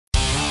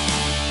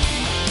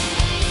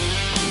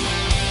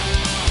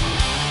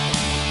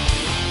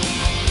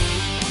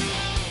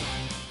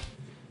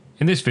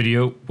In this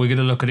video, we're going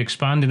to look at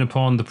expanding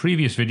upon the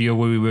previous video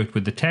where we worked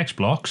with the text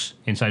blocks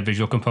inside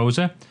Visual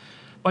Composer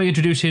by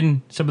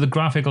introducing some of the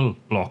graphical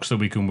blocks that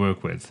we can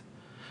work with.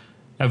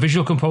 Now,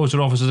 Visual Composer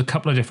offers us a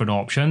couple of different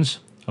options,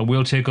 and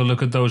we'll take a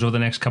look at those over the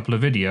next couple of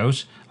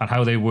videos and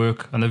how they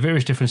work and the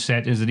various different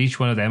settings that each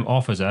one of them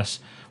offers us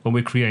when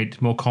we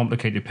create more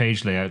complicated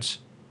page layouts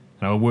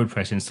in our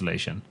WordPress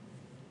installation.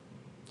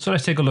 So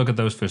let's take a look at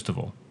those first of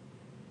all.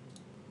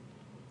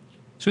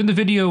 So in the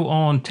video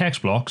on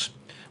text blocks,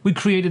 we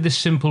created this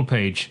simple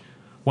page,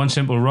 one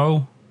simple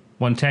row,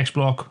 one text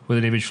block with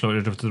an image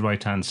floated up to the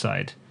right hand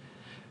side.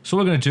 So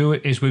what we're going to do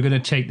is we're going to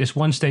take this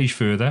one stage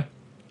further,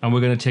 and we're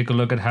going to take a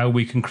look at how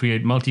we can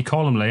create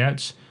multi-column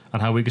layouts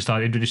and how we can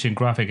start introducing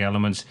graphic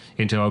elements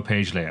into our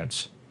page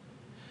layouts.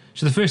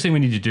 So the first thing we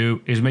need to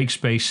do is make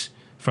space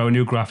for our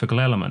new graphical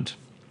element.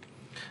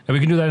 Now we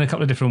can do that in a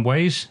couple of different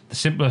ways. The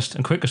simplest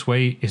and quickest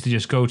way is to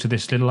just go to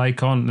this little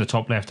icon in the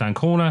top left hand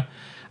corner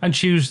and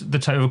choose the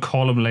type of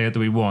column layout that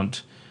we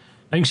want.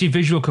 Now you can see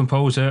Visual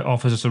Composer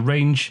offers us a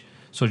range,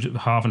 so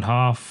half and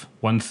half,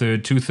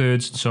 1/3, 2/3,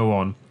 and so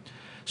on.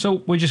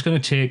 So we're just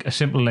going to take a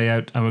simple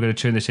layout and we're going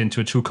to turn this into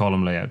a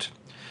 2-column layout.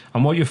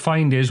 And what you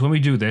find is when we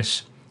do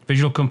this,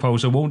 Visual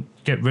Composer won't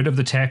get rid of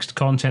the text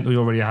content that we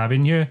already have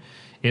in here.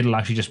 It'll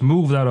actually just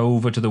move that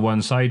over to the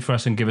one side for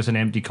us and give us an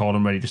empty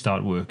column ready to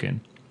start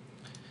working.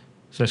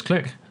 So let's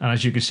click, and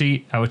as you can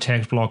see, our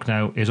text block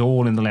now is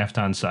all in the left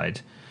hand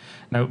side.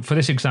 Now for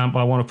this example,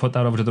 I want to put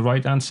that over to the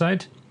right hand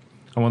side.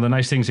 And one of the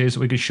nice things is that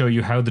we can show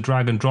you how the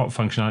drag and drop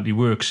functionality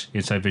works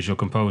inside Visual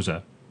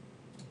Composer.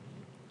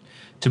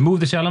 To move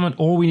this element,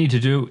 all we need to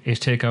do is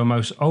take our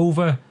mouse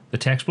over the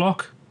text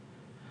block,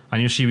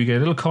 and you'll see we get a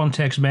little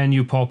context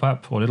menu pop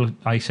up, or a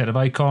little set of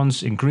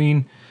icons in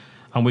green,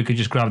 and we can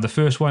just grab the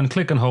first one,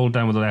 click and hold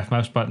down with the left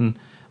mouse button,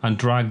 and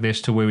drag this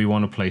to where we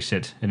want to place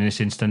it. And in this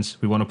instance,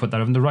 we want to put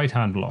that in the right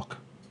hand block.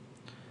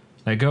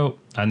 There you go,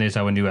 and there's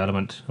our new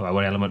element, or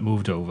our element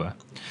moved over.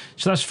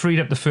 So that's freed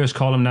up the first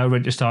column now,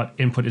 ready to start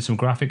inputting some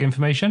graphic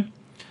information.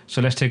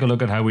 So let's take a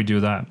look at how we do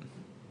that.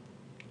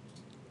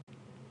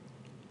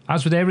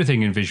 As with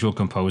everything in Visual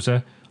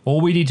Composer,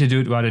 all we need to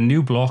do to add a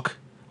new block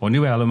or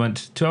new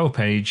element to our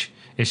page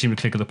is simply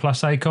click on the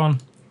plus icon,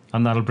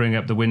 and that'll bring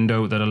up the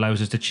window that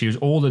allows us to choose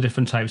all the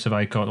different types of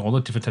icons, all the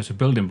different types of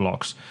building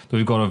blocks that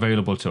we've got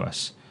available to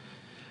us.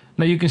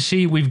 Now you can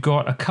see we've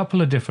got a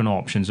couple of different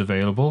options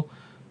available.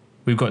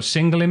 We've got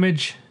single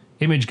image,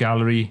 image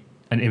gallery,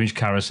 and image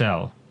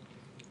carousel.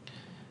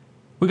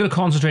 We're going to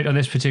concentrate on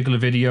this particular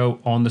video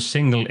on the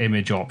single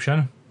image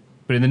option,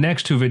 but in the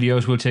next two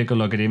videos we'll take a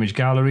look at image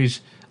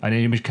galleries and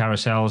image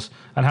carousels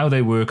and how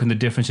they work and the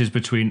differences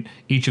between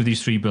each of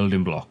these three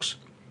building blocks.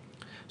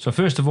 So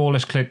first of all,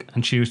 let's click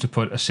and choose to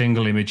put a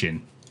single image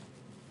in.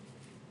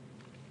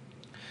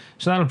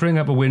 So that'll bring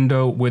up a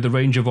window with a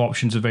range of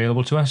options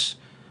available to us.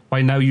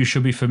 By now you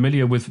should be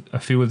familiar with a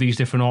few of these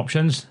different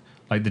options,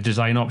 like the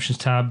Design Options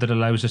tab that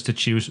allows us to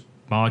choose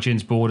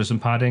margins, borders and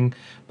padding,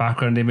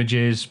 background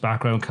images,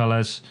 background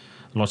colors,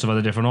 lots of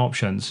other different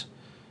options.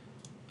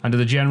 Under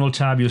the General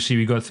tab, you'll see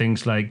we've got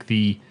things like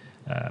the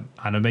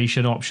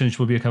animation options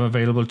will become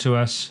available to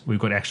us. We've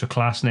got extra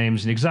class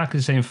names in exactly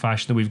the same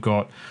fashion that we've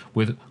got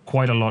with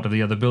quite a lot of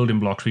the other building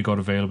blocks we got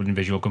available in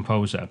Visual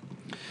Composer.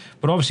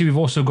 But obviously we've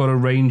also got a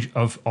range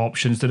of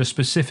options that are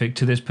specific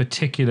to this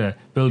particular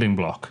building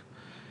block.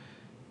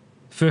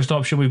 First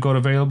option we've got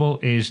available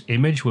is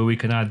image, where we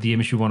can add the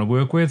image we want to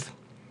work with.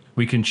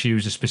 We can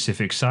choose a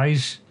specific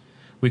size.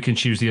 We can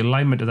choose the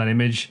alignment of that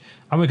image,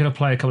 and we can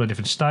apply a couple of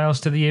different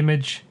styles to the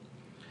image.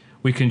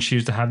 We can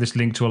choose to have this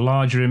link to a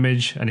larger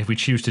image, and if we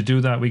choose to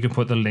do that, we can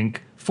put the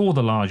link for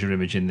the larger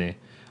image in there.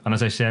 And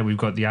as I said, we've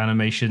got the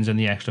animations and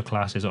the extra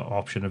classes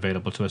option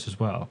available to us as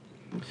well.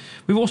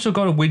 We've also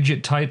got a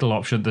widget title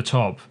option at the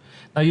top.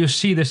 Now you'll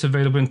see this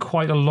available in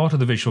quite a lot of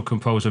the Visual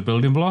Composer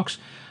building blocks,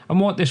 and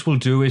what this will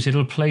do is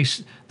it'll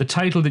place the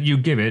title that you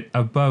give it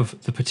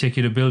above the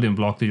particular building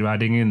block that you're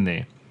adding in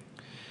there.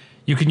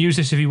 You can use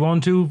this if you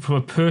want to. From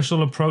a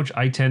personal approach,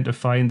 I tend to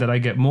find that I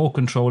get more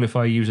control if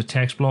I use a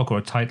text block or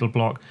a title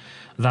block.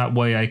 That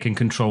way I can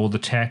control the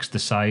text, the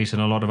size,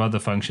 and a lot of other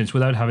functions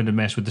without having to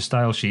mess with the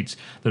style sheets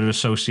that are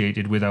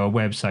associated with our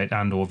website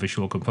and or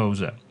Visual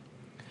Composer.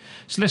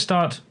 So let's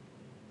start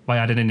by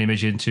adding an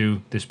image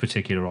into this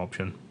particular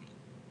option.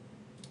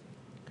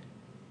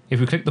 If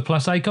we click the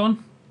plus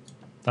icon,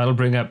 that'll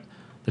bring up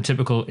the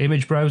typical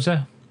image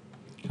browser.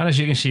 And as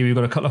you can see, we've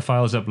got a couple of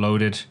files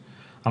uploaded,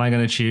 and I'm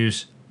going to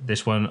choose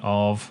this one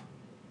of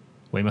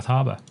Weymouth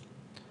Harbour.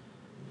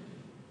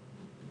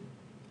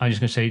 I'm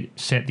just going to say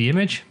set the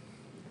image,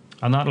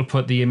 and that'll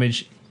put the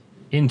image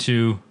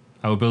into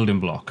our building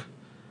block.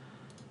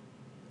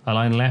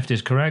 Align left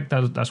is correct,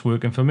 that's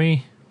working for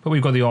me, but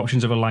we've got the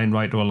options of align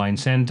right or align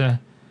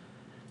center.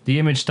 The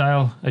image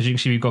style, as you can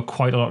see, we've got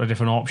quite a lot of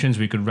different options.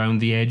 We could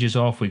round the edges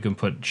off, we can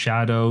put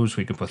shadows,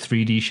 we can put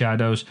 3D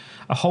shadows,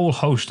 a whole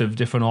host of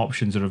different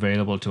options are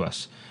available to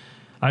us.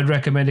 I'd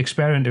recommend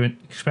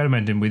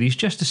experimenting with these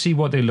just to see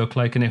what they look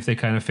like and if they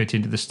kind of fit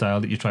into the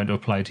style that you're trying to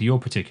apply to your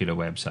particular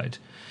website.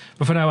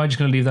 But for now, I'm just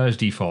going to leave that as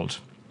default.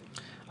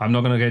 I'm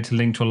not going to get to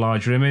link to a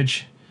larger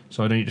image,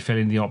 so I don't need to fill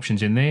in the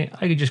options in there.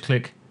 I can just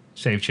click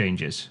Save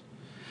Changes.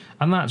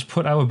 And that's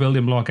put our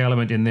building block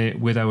element in there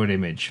with our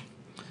image.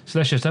 So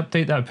let's just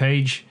update that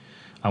page,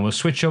 and we'll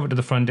switch over to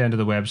the front end of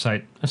the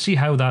website and see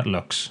how that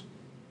looks.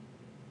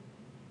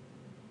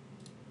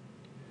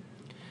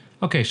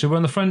 Okay, so we're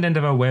on the front end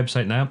of our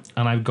website now,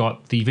 and I've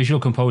got the Visual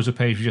Composer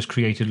page we just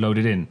created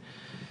loaded in.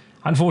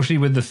 Unfortunately,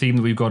 with the theme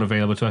that we've got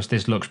available to us,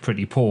 this looks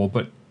pretty poor,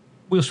 but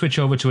we'll switch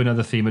over to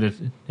another theme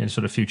in a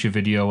sort of future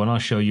video, and I'll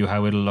show you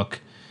how it'll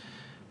look.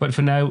 But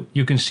for now,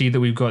 you can see that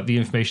we've got the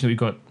information that we've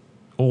got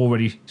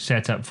already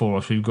set up for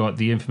us. We've got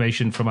the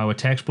information from our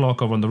text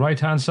block over on the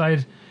right-hand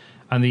side,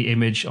 and the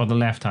image on the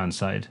left-hand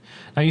side.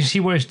 Now you see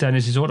what it's done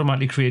is it's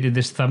automatically created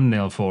this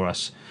thumbnail for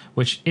us,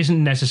 which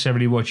isn't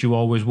necessarily what you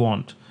always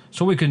want.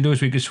 So what we can do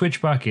is we can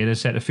switch back in and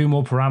set a few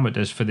more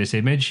parameters for this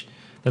image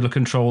that'll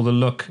control the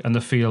look and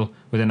the feel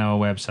within our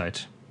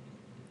website.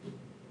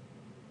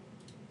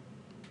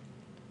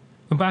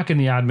 We're back in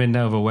the admin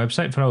now of our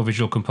website for our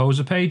Visual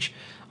Composer page,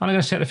 and I'm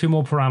going to set a few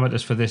more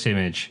parameters for this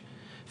image.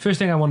 First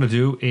thing I want to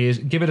do is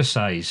give it a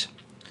size.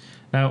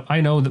 Now I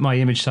know that my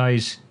image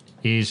size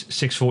is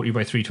 640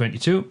 by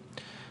 322,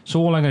 so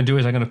all I'm going to do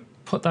is I'm going to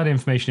put that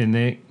information in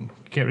there,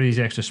 get rid of these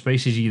extra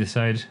spaces either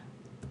side.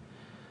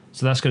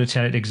 So that's going to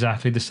tell it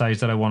exactly the size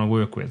that I want to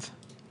work with.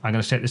 I'm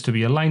going to set this to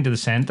be aligned to the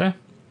center,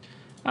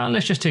 and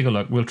let's just take a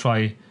look. We'll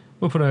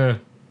put a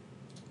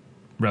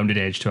rounded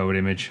edge to our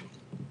image.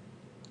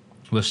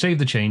 We'll save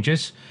the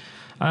changes,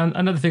 and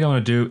another thing I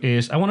want to do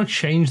is I want to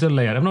change the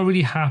layout. I'm not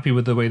really happy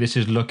with the way this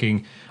is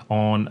looking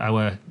on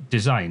our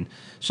design,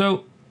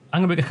 so I'm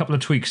going to make a couple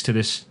of tweaks to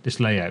this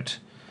layout.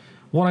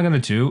 What I'm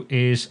going to do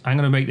is I'm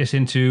going to make this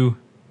into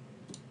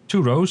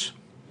 2 rows.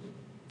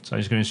 So I'm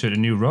just going to insert a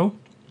new row.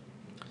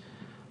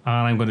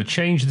 And I'm going to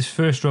change this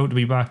first row to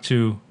be back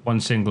to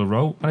 1 single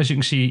row. And as you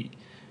can see,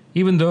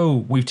 even though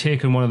we've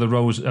taken one of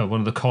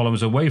the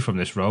columns away from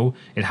this row,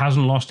 it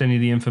hasn't lost any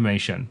of the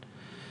information.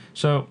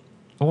 So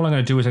all I'm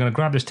going to do is I'm going to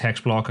grab this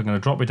text block, I'm going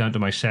to drop it down to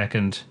my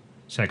second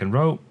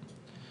row.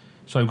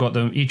 So I've got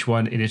them each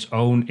one in its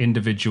own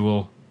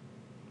individual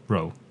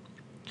row.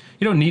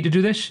 You don't need to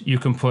do this. You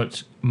can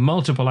put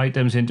multiple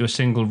items into a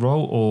single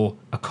row or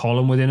a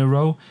column within a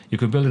row. You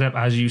can build it up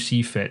as you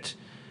see fit.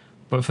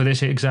 But for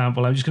this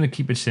example, I'm just going to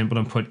keep it simple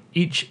and put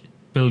each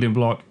building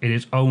block in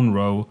its own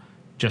row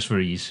just for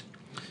ease.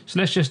 So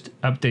let's just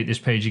update this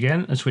page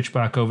again and switch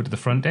back over to the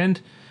front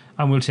end,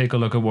 and we'll take a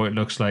look at what it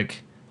looks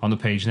like on the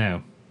page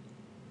now.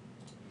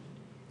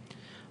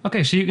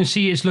 Okay, so you can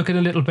see it's looking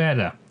a little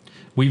better.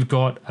 We've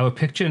got our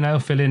picture now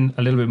filling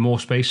a little bit more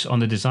space on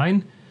the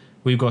design.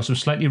 We've got some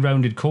slightly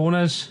rounded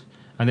corners,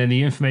 and then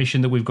the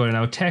information that we've got in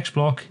our text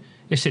block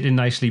is sitting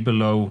nicely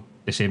below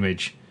this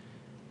image.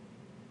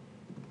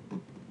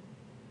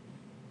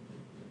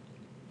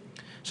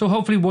 So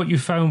hopefully what you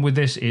found with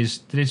this is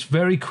that it's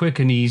very quick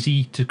and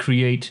easy to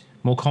create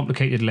more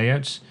complicated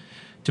layouts,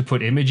 to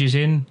put images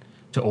in,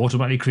 to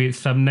automatically create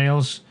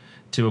thumbnails,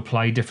 to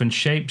apply different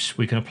shapes.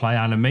 We can apply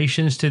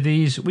animations to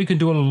these. We can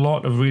do a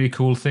lot of really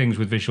cool things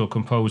with Visual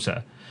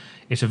Composer.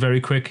 It's a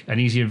very quick and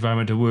easy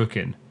environment to work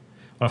in.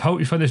 Well, I hope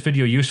you found this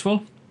video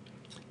useful.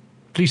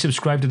 Please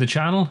subscribe to the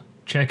channel,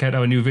 check out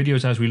our new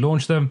videos as we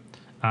launch them,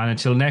 and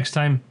until next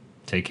time,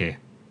 take care.